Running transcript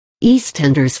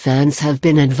EastEnders fans have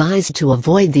been advised to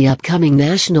avoid the upcoming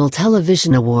National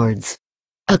Television Awards.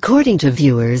 According to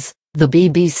viewers, the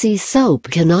BBC soap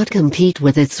cannot compete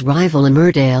with its rival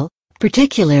Emmerdale,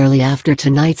 particularly after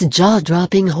tonight's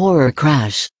jaw-dropping horror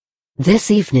crash.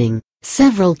 This evening,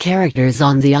 several characters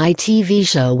on the ITV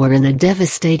show were in a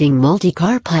devastating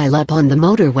multi-car pile-up on the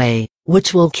motorway,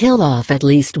 which will kill off at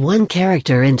least one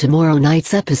character in tomorrow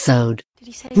night's episode.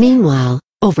 Meanwhile,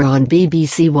 over on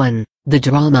BBC One, the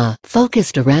drama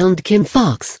focused around Kim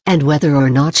Fox and whether or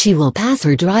not she will pass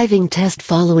her driving test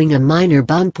following a minor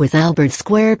bump with Albert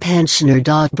Square pensioner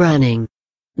Dot Branning.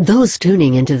 Those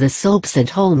tuning into the soaps at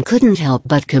home couldn't help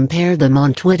but compare them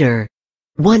on Twitter.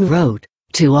 One wrote,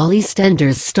 "To all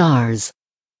EastEnders stars,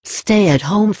 stay at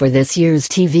home for this year's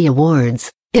TV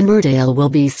awards, Emmerdale will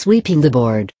be sweeping the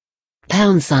board.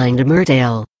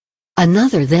 #Emmerdale."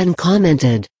 Another then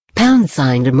commented,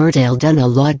 "Emmerdale done a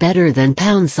lot better than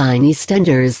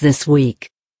 #EastEnders this week.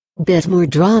 Bit more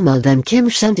drama than Kim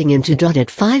shunting into Dot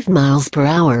at 5 miles per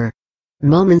hour."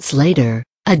 Moments later,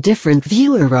 a different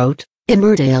viewer wrote,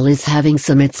 "Emmerdale is having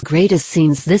some its greatest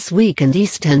scenes this week and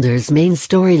EastEnders' main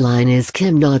storyline is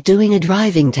Kim not doing a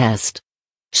driving test."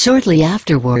 Shortly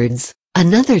afterwards,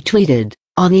 another tweeted,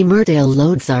 "On Emmerdale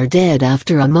loads are dead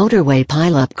after a motorway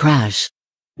pile-up crash."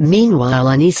 Meanwhile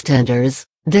on EastEnders,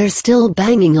 they're still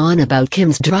banging on about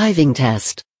Kim's driving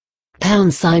test.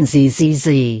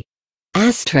 #ZZZ.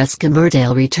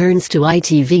 Emmerdale returns to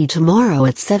ITV tomorrow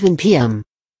at 7 p.m.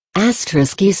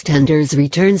 EastEnders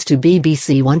returns to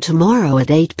BBC One tomorrow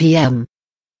at 8 p.m.